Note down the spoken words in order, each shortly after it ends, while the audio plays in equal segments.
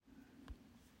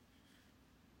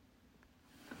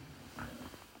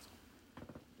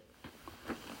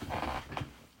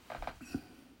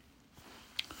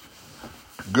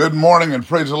Good morning and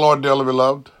praise the Lord, dearly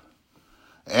beloved,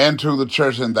 and to the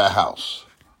church in thy house.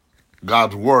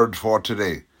 God's word for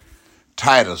today,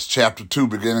 Titus chapter 2,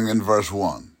 beginning in verse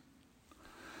 1.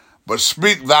 But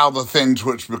speak thou the things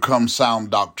which become sound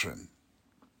doctrine,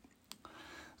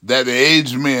 that the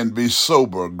aged men be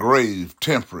sober, grave,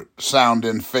 temperate, sound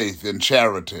in faith, in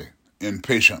charity, in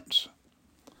patience.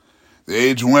 The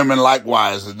aged women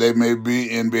likewise, that they may be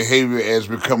in behavior as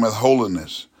becometh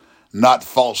holiness, not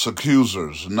false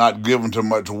accusers, not given to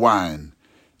much wine,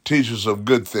 teachers of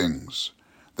good things,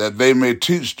 that they may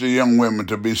teach the young women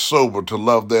to be sober, to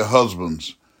love their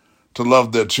husbands, to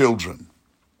love their children,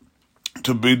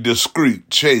 to be discreet,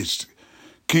 chaste,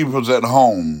 keepers at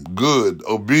home, good,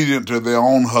 obedient to their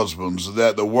own husbands,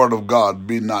 that the word of God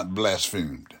be not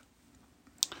blasphemed.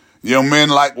 Young men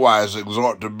likewise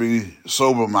exhort to be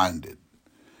sober-minded,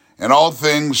 in all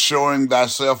things showing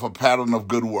thyself a pattern of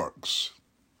good works,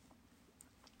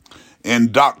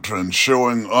 in doctrine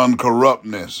showing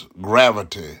uncorruptness,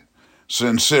 gravity,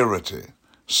 sincerity,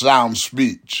 sound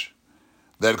speech,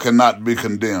 that cannot be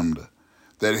condemned,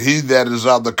 that he that is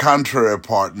of the contrary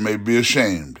part may be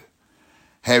ashamed,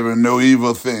 having no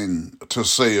evil thing to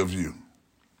say of you.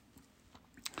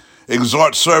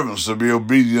 Exhort servants to be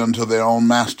obedient to their own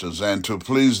masters, and to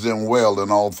please them well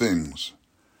in all things,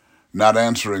 not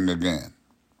answering again,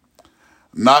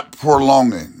 not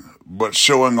prolonging, but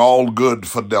showing all good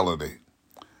fidelity,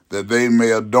 that they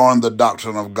may adorn the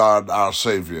doctrine of God our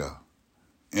Savior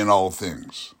in all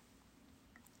things.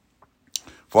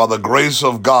 For the grace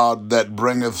of God that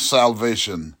bringeth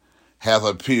salvation hath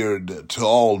appeared to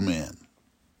all men,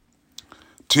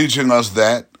 teaching us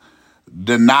that,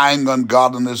 denying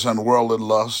ungodliness and worldly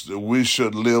lust, we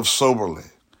should live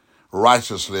soberly,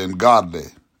 righteously, and godly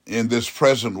in this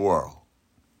present world,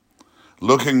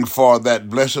 looking for that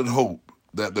blessed hope,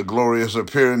 that the glorious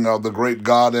appearing of the great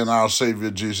God and our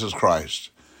Savior Jesus Christ,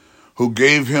 who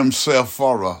gave himself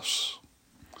for us,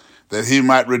 that he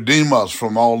might redeem us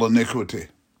from all iniquity,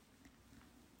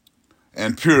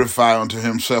 and purify unto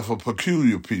himself a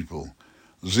peculiar people,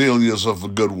 zealous of the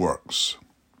good works.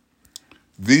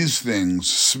 These things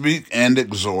speak and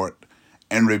exhort,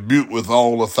 and rebuke with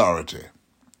all authority.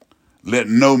 Let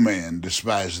no man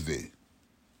despise thee.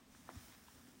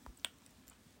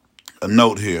 A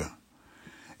note here.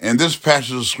 In this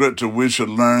passage of scripture, we should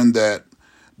learn that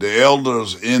the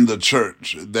elders in the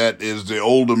church, that is the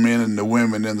older men and the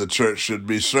women in the church, should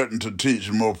be certain to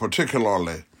teach more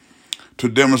particularly to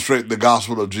demonstrate the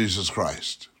gospel of Jesus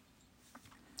Christ.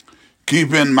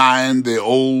 Keep in mind the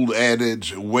old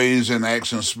adage, ways and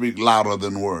actions speak louder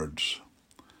than words.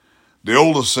 The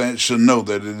older saints should know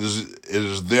that it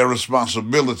is their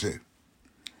responsibility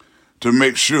to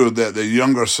make sure that the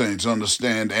younger saints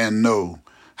understand and know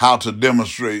how to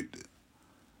demonstrate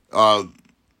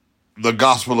the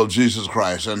gospel of Jesus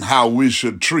Christ and how we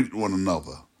should treat one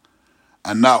another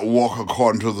and not walk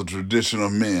according to the tradition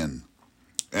of men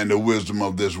and the wisdom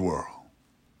of this world.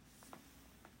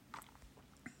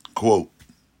 Quote,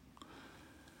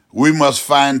 we must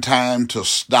find time to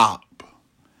stop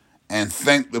and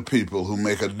thank the people who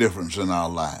make a difference in our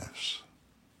lives.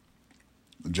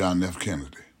 John F.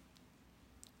 Kennedy.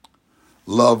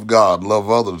 Love God,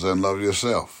 love others, and love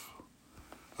yourself.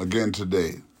 Again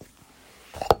today,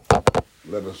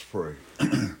 let us pray.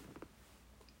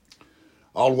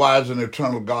 All wise and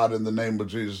eternal God, in the name of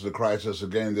Jesus the Christ, us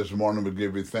again this morning we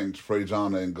give you thanks, praise,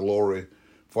 honor, and glory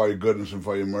for your goodness and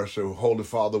for your mercy. Holy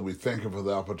Father, we thank you for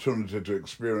the opportunity to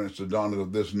experience the dawning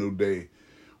of this new day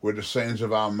with the saints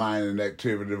of our mind and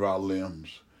activity of our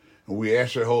limbs. And we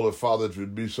ask you, Holy Father, if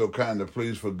you'd be so kind to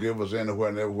please forgive us anywhere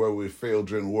and everywhere we failed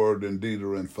you in word, in deed,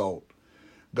 or in thought.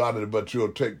 God, but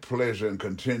you'll take pleasure in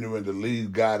continuing to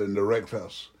lead, guide, and direct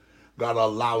us. God,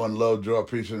 allowing love, joy,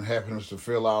 peace, and happiness to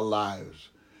fill our lives.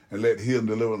 And let healing,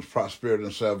 deliverance, prosperity,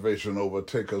 and salvation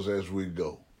overtake us as we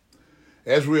go.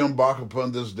 As we embark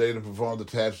upon this day to perform the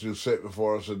tasks you set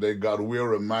before us today, God, we are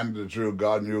reminded that you're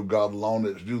God and you're God alone.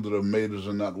 It's you that have made us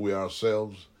and not we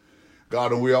ourselves.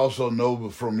 God, and we also know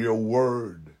from your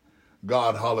word,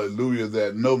 God, hallelujah,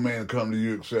 that no man come to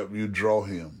you except you draw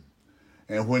him.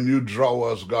 And when you draw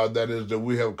us, God, that is that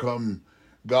we have come,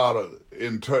 God,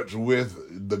 in touch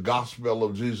with the gospel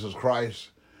of Jesus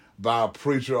Christ by a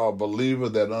preacher or believer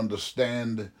that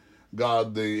understand,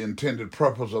 God, the intended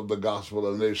purpose of the gospel,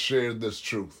 and they shared this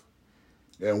truth,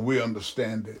 and we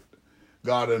understand it.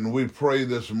 God, and we pray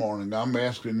this morning, I'm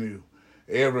asking you,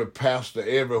 every pastor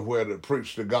everywhere that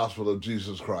preached the gospel of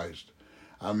Jesus Christ,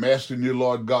 I'm asking you,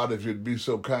 Lord God, if you'd be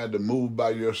so kind to move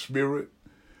by your Spirit,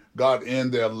 God,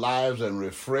 in their lives and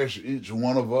refresh each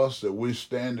one of us that we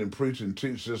stand and preach and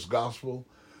teach this gospel.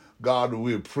 God,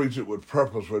 we preach it with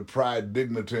purpose, with pride,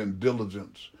 dignity, and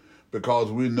diligence,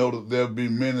 because we know that there'll be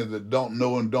many that don't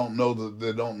know and don't know that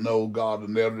they don't know, God,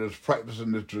 and they're just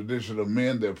practicing the tradition of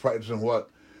men. They're practicing what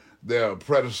their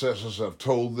predecessors have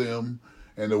told them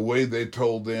and the way they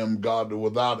told them, God,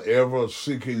 without ever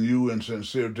seeking you in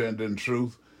sincerity and in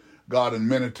truth. God, and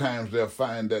many times they'll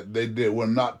find that were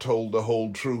not told the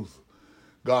whole truth.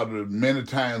 God, many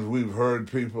times we've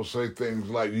heard people say things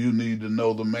like, you need to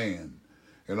know the man,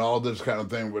 and all this kind of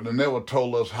thing, but they never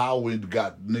told us how we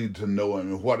need to know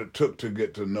him and what it took to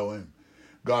get to know him.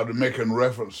 God, making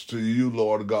reference to you,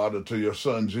 Lord God, and to your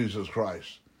Son, Jesus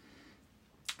Christ.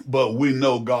 But we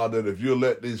know, God, that if you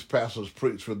let these pastors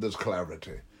preach with this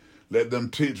clarity, let them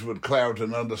teach with clarity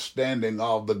and understanding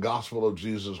of the gospel of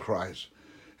Jesus Christ,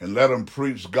 and let them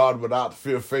preach, God, without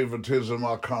fear, favoritism,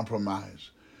 or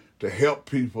compromise, to help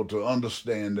people to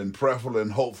understand, and prayerfully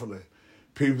and hopefully,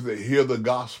 people that hear the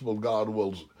gospel, God,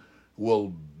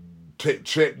 will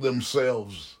check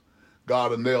themselves,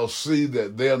 God, and they'll see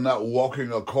that they're not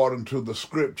walking according to the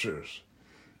scriptures.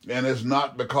 And it's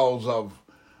not because of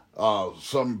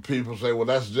some people say, well,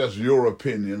 that's just your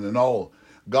opinion and all,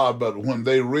 God, but when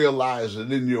they realize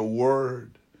that in your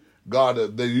word, God,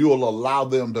 that you'll allow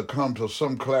them to come to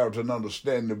some clarity and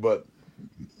understanding, but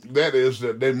that is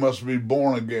that they must be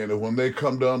born again. And when they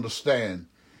come to understand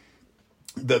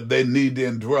that they need the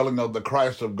indwelling of the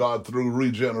Christ of God through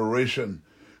regeneration,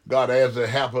 God, as it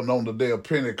happened on the day of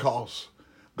Pentecost,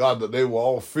 God, that they were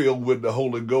all filled with the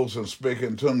Holy Ghost and spake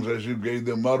in tongues as you gave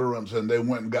them utterance, and they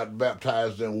went and got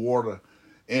baptized in water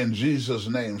in Jesus'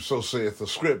 name, so saith the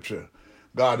scripture.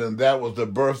 God, and that was the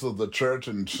birth of the church,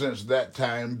 and since that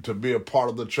time, to be a part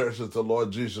of the church is the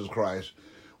Lord Jesus Christ,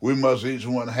 we must each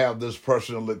one have this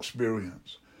personal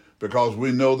experience, because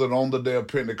we know that on the day of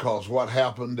Pentecost, what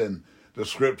happened, and the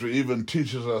scripture even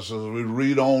teaches us as we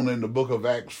read on in the book of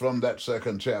Acts from that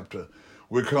 2nd chapter,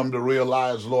 we come to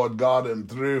realize, Lord God, in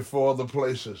 3 or 4 other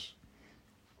places,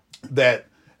 that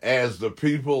as the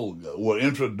people were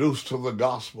introduced to the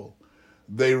gospel,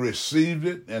 they received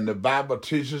it, and the Bible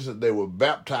teaches that they were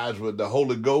baptized with the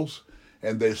Holy Ghost,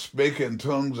 and they spake in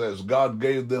tongues as God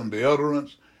gave them the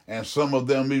utterance, and some of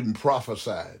them even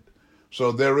prophesied.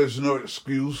 So there is no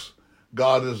excuse.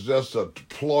 God is just a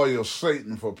ploy of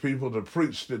Satan for people to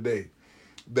preach today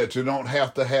that you don't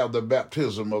have to have the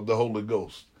baptism of the Holy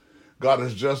Ghost. God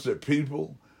is just that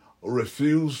people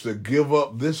refuse to give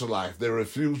up this life. They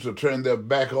refuse to turn their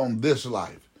back on this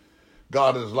life.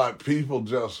 God is like people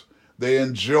they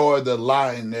enjoy the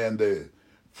lying and the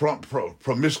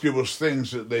promiscuous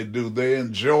things that they do. They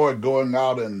enjoy going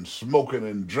out and smoking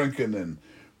and drinking and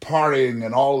partying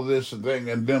and all of this and thing.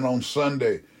 And then on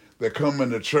Sunday, they come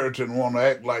into church and want to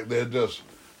act like they're just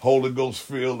Holy Ghost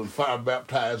filled and fire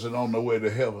baptized and on their way to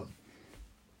heaven.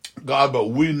 God, but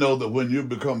we know that when you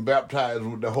become baptized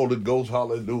with the Holy Ghost,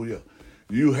 hallelujah,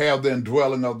 you have the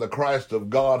indwelling of the Christ of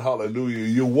God, hallelujah.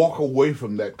 You walk away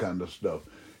from that kind of stuff.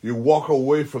 You walk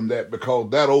away from that because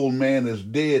that old man is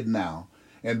dead now.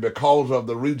 And because of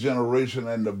the regeneration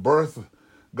and the birth,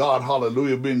 God,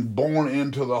 hallelujah, being born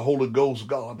into the Holy Ghost,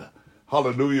 God,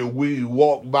 hallelujah, we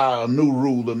walk by a new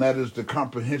rule, and that is the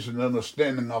comprehension and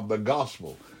understanding of the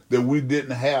gospel that we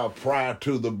didn't have prior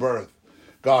to the birth,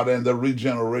 God, and the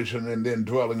regeneration and the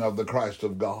indwelling of the Christ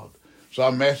of God. So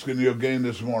I'm asking you again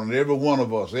this morning, every one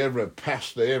of us, every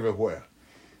pastor everywhere,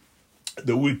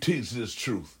 that we teach this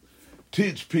truth.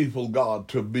 Teach people, God,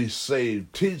 to be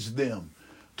saved. Teach them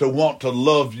to want to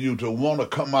love you, to want to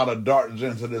come out of darkness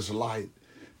into this light.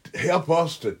 Help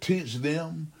us to teach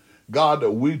them, God,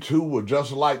 that we too were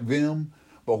just like them.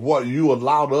 But what you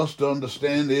allowed us to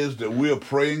understand is that we are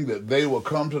praying that they will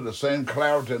come to the same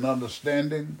clarity and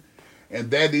understanding.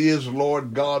 And that is,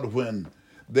 Lord God, when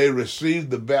they receive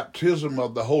the baptism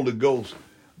of the Holy Ghost,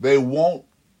 they'll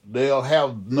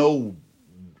have no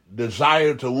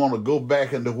desire to want to go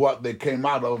back into what they came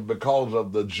out of because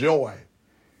of the joy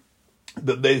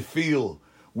that they feel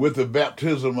with the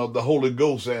baptism of the Holy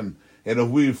Ghost. And if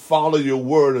we follow your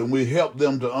word and we help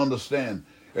them to understand,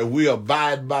 if we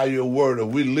abide by your word, if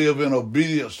we live in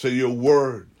obedience to your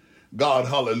word, God,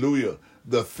 hallelujah,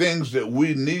 the things that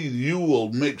we need, you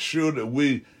will make sure that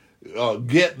we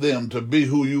get them to be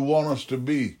who you want us to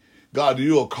be. God,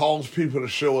 you will cause people to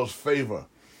show us favor,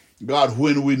 God,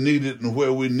 when we need it and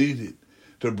where we need it,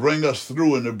 to bring us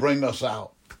through and to bring us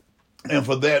out. And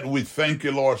for that, we thank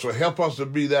you, Lord. So help us to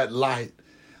be that light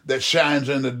that shines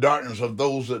in the darkness of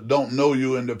those that don't know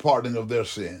you in the pardoning of their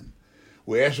sin.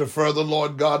 We ask you further,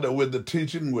 Lord God, that with the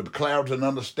teaching, with clarity and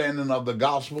understanding of the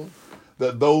gospel,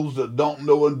 that those that don't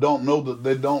know and don't know that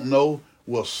they don't know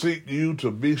will seek you to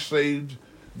be saved,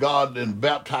 God, and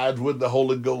baptized with the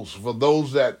Holy Ghost. For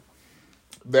those that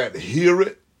hear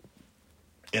it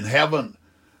and haven't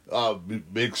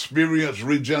experienced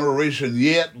regeneration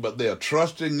yet, but they're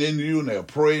trusting in you and they're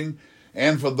praying.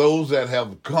 And for those that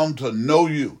have come to know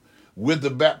you with the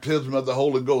baptism of the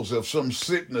Holy Ghost, if some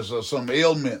sickness or some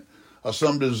ailment or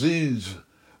some disease,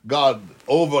 God,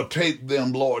 overtake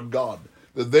them, Lord God,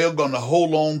 that they're going to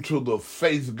hold on to the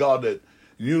faith, God, that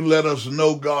you let us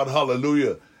know, God,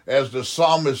 hallelujah, as the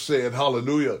psalmist said,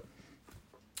 hallelujah,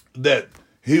 that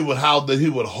he would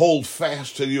hold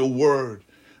fast to your word,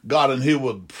 God, and he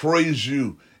would praise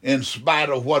you in spite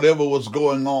of whatever was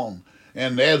going on.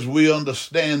 And as we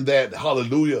understand that,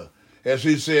 hallelujah, as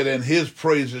he said, and his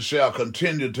praises shall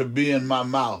continue to be in my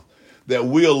mouth, that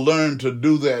we'll learn to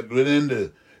do that within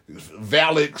the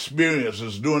valley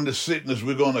experiences, during the sickness.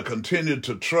 We're going to continue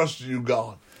to trust you,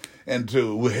 God, and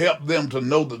to help them to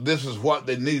know that this is what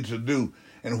they need to do.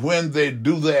 And when they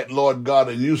do that, Lord God,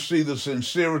 and you see the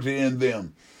sincerity in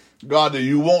them, God, that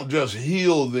you won't just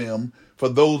heal them for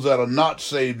those that are not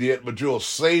saved yet, but you'll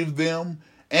save them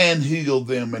and heal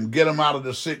them and get them out of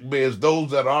the sick beds. Those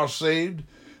that are saved,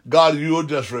 God, you'll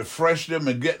just refresh them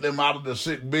and get them out of the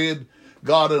sick bed.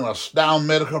 God, and astound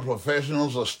medical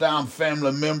professionals, astound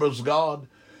family members, God,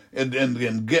 and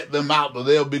get them out that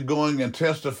they'll be going and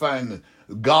testifying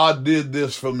that God did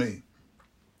this for me.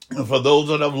 And for those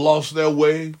that have lost their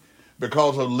way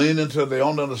because of leaning to their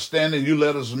own understanding, you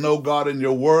let us know, God, in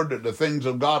your word that the things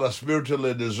of God are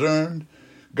spiritually discerned.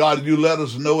 God, you let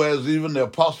us know, as even the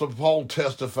Apostle Paul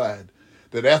testified,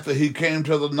 that after he came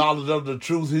to the knowledge of the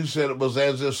truth, he said it was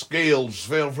as if scales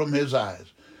fell from his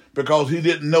eyes, because he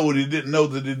didn't know it. He didn't know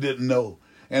that he didn't know.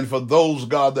 And for those,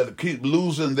 God, that keep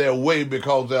losing their way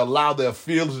because they allow their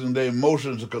feelings and their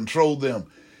emotions to control them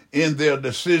in their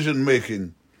decision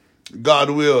making, God,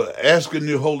 we're asking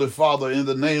you, Holy Father, in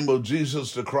the name of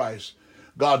Jesus the Christ,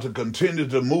 God, to continue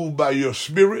to move by your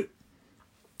Spirit,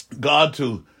 God,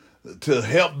 to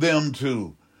help them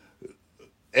to,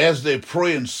 as they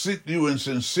pray and seek you in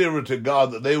sincerity,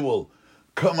 God, that they will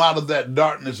come out of that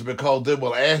darkness, because they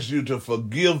will ask you to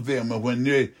forgive them. And when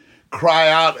they cry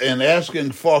out and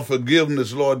asking for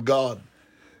forgiveness, Lord God,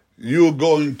 you're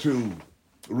going to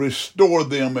restore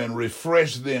them and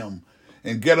refresh them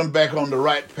and get them back on the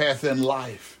right path in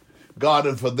life. God,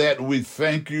 and for that we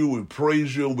thank you, we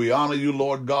praise you, and we honor you,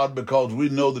 Lord God, because we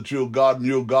know that you're God and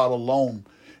you're God alone.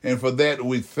 And for that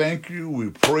we thank you,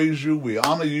 we praise you, we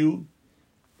honor you.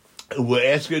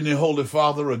 We're asking you, Holy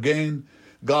Father, again,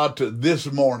 God, to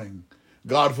this morning,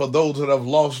 God, for those that have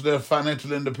lost their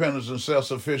financial independence and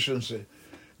self-sufficiency,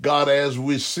 God, as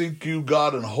we seek you,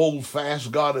 God, and hold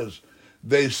fast, God, as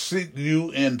they seek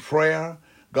you in prayer,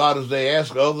 God, as they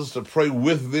ask others to pray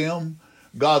with them,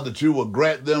 God, that you will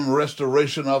grant them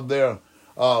restoration of their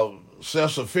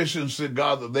self-sufficiency,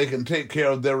 God, that they can take care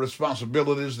of their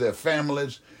responsibilities, their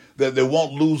families, that they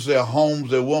won't lose their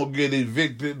homes, they won't get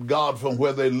evicted, God, from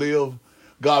where they live,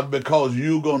 God, because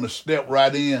you're going to step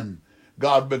right in,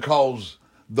 God, because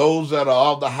those that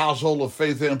are of the household of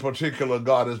faith in particular,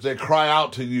 God, as they cry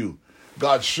out to you,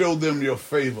 God, show them your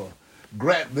favor.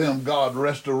 Grant them, God,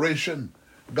 restoration,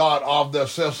 God, of their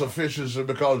self-sufficiency,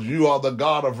 because you are the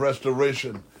God of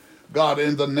restoration. God,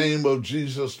 in the name of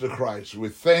Jesus the Christ, we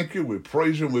thank you, we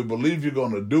praise you, and we believe you're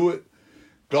going to do it.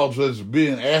 God, it's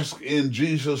being asked in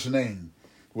Jesus' name.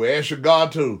 We ask you,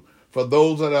 God, for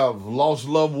those that have lost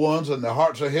loved ones and their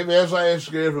hearts are heavy, as I ask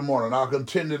you every morning, I'll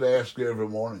continue to ask you every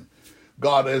morning.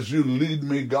 God, as you lead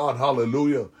me, God,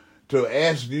 hallelujah, to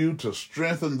ask you to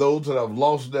strengthen those that have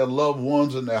lost their loved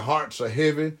ones and their hearts are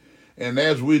heavy. And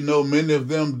as we know, many of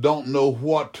them don't know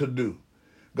what to do,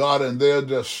 God, and they're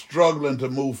just struggling to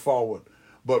move forward.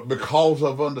 But because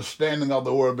of understanding of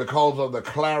the word, because of the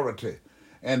clarity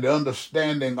and the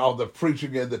understanding of the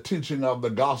preaching and the teaching of the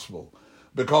gospel,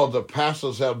 because the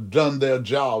pastors have done their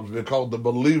jobs, because the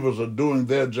believers are doing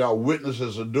their job,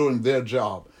 witnesses are doing their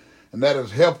job, and that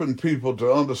is helping people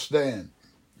to understand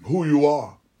who you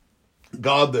are.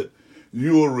 God, that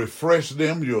you will refresh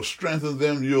them, you'll strengthen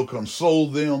them, you'll console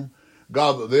them,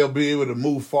 God, that they'll be able to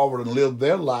move forward and live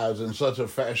their lives in such a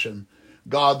fashion,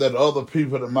 God, that other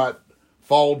people that might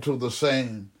fall to the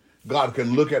same, God,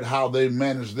 can look at how they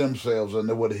manage themselves and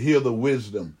they would hear the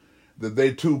wisdom that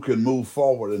they too can move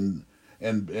forward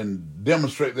and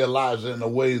demonstrate their lives in a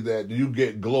way that you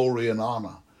get glory and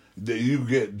honor, that you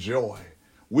get joy.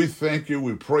 We thank you,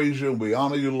 we praise you, and we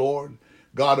honor you, Lord.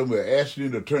 God, and we're asking you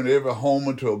to turn every home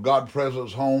into a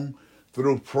God-presence home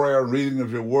through prayer and reading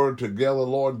of your word together,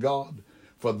 Lord God.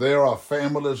 For there are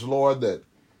families, Lord, that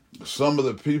some of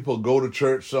the people go to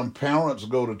church, some parents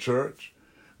go to church,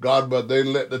 God, but they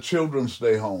let the children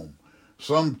stay home.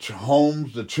 Some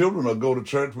homes, the children will go to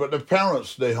church, but the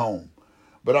parents stay home.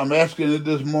 But I'm asking it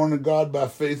this morning, God, by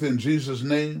faith in Jesus'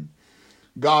 name,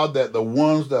 God, that the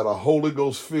ones that are Holy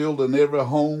Ghost filled in every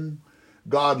home,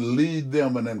 God, lead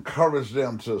them and encourage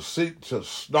them to seek to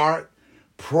start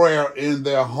prayer in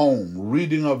their home,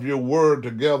 reading of your word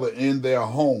together in their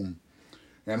home.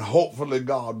 And hopefully,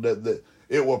 God, that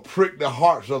it will prick the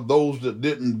hearts of those that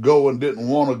didn't go and didn't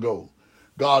want to go.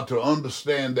 God, to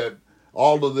understand that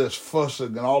all of this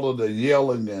fussing and all of the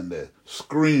yelling and the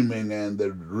screaming and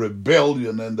the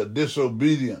rebellion and the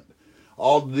disobedient,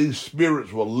 all of these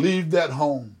spirits will leave that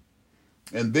home.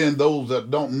 And then those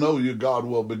that don't know you, God,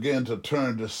 will begin to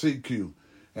turn to seek you.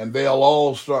 And they'll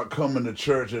all start coming to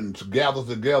church and to gather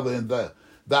together in that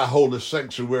holy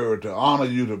sanctuary to honor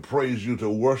you, to praise you, to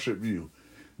worship you.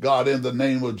 God, in the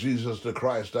name of Jesus the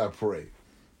Christ, I pray.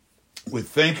 We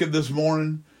thank you this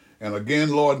morning. And again,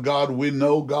 Lord God, we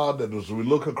know, God, that as we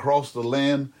look across the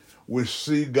land, we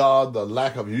see, God, the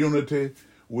lack of unity.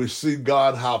 We see,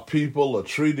 God, how people are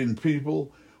treating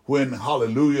people when,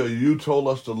 hallelujah, you told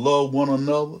us to love one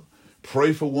another,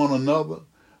 pray for one another.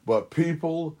 But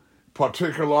people,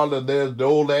 particularly there's the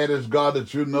old adage, God,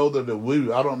 that you know that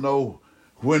I don't know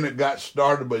when it got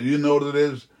started, but you know that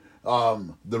is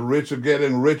the rich are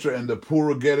getting richer and the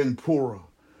poor are getting poorer.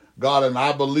 God, and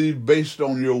I believe based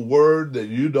on your word that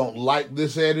you don't like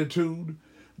this attitude,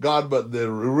 God, but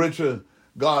the richer,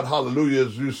 God, hallelujah,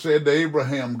 as you said to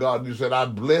Abraham, God, you said, I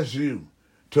bless you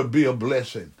to be a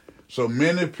blessing. So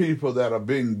many people that are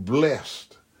being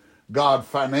blessed, God,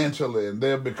 financially, and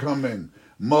they're becoming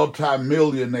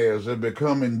multimillionaires, they're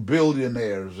becoming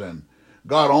billionaires, and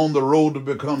God, on the road to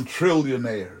become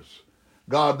trillionaires.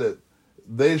 God, that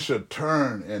they should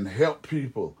turn and help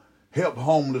people, help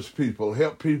homeless people,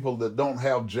 help people that don't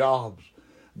have jobs.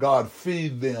 God,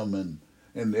 feed them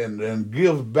and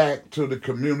give back to the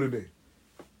community.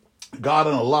 God,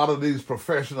 and a lot of these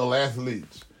professional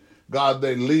athletes, God,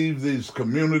 they leave these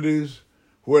communities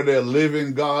where they're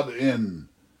living, God, in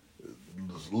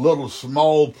little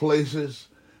small places.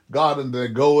 God, and they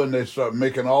go and they start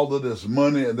making all of this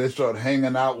money and they start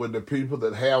hanging out with the people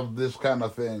that have this kind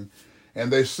of thing.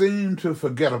 And they seem to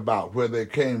forget about where they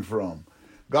came from.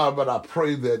 God, but I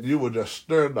pray that you would just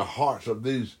stir the hearts of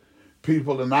these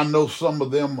people. And I know some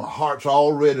of them hearts are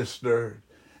already stirred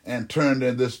and turned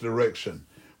in this direction.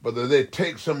 But that they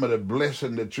take some of the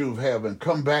blessing that you have and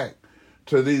come back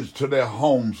to their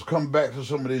homes, come back to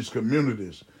some of these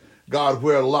communities. God,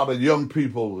 where a lot of young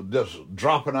people just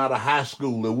dropping out of high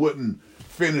school, they wouldn't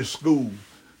finish school.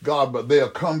 God, but they'll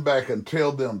come back and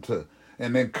tell them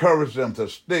and encourage them to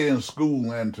stay in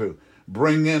school and to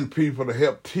bring in people to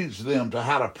help teach them to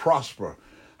how to prosper,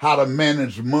 how to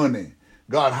manage money,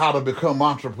 God, how to become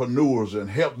entrepreneurs and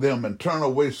help them and turn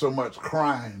away so much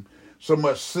crime, so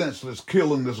much senseless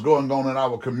killing that's going on in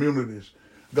our communities.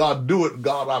 God, do it,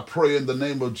 God, I pray in the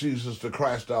name of Jesus the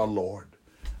Christ our Lord.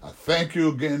 I thank you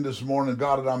again this morning,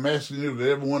 God, and I'm asking you that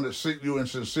everyone that seek you in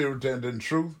sincerity and in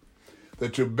truth,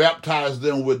 that you baptize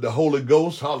them with the Holy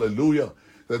Ghost, hallelujah,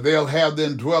 that they'll have the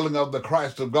indwelling of the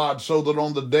Christ of God, so that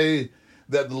on the day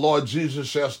that the Lord Jesus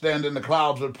shall stand in the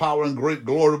clouds with power and great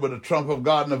glory with the trump of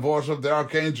God and the voice of the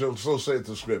archangel, so saith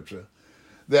the scripture,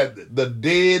 that the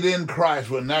dead in Christ,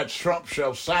 when that trump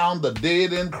shall sound, the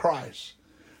dead in Christ,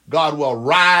 God will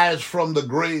rise from the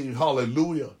grave,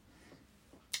 hallelujah.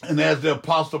 And as the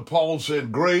Apostle Paul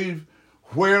said, grave,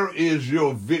 where is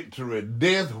your victory?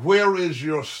 Death, where is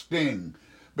your sting?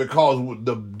 Because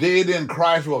the dead in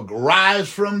Christ will rise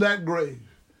from that grave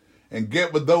and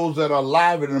get with those that are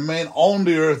alive and remain on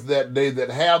the earth that day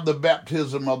that have the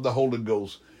baptism of the Holy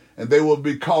Ghost. And they will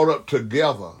be caught up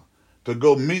together to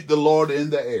go meet the Lord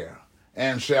in the air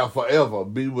and shall forever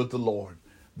be with the Lord.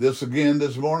 This again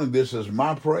this morning, this is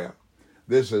my prayer.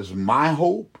 This is my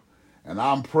hope. And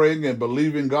I'm praying and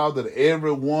believing, God, that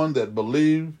everyone that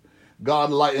believes,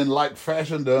 God, in like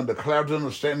fashion, the clarity and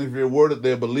understanding of your word that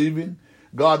they're believing,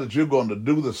 God, that you're going to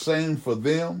do the same for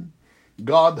them.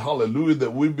 God, hallelujah,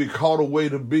 that we be called away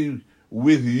to be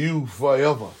with you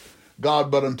forever.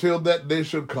 God, but until that day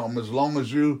should come, as long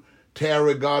as you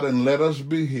tarry, God, and let us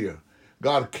be here,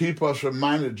 God, keep us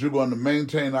reminded you're going to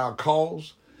maintain our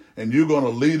cause and you're going to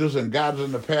lead us and guide us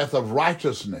in the path of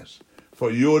righteousness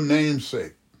for your name's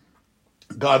sake.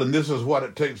 God, and this is what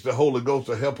it takes the Holy Ghost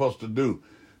to help us to do,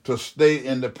 to stay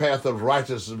in the path of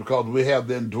righteousness, because we have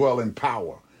the indwelling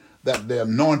power, that the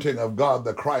anointing of God,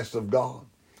 the Christ of God.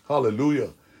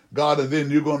 Hallelujah. God, and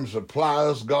then you're going to supply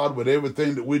us, God, with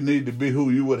everything that we need to be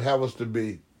who you would have us to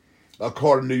be,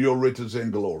 according to your riches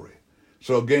in glory.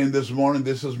 So again, this morning,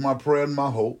 this is my prayer and my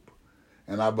hope.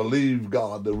 And I believe,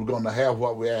 God, that we're going to have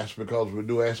what we ask because we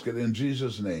do ask it in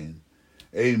Jesus' name.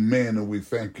 Amen, and we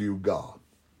thank you, God.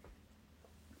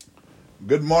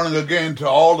 Good morning again to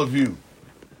all of you.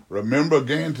 Remember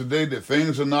again today that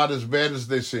things are not as bad as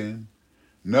they seem.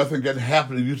 Nothing can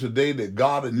happen to you today that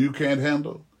God and you can't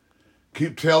handle.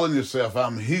 Keep telling yourself,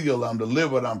 I'm healed, I'm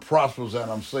delivered, I'm prosperous,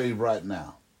 and I'm saved right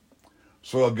now.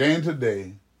 So again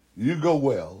today, you go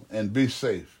well and be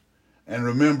safe. And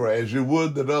remember, as you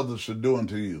would that others should do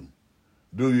unto you,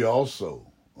 do you also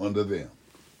unto them.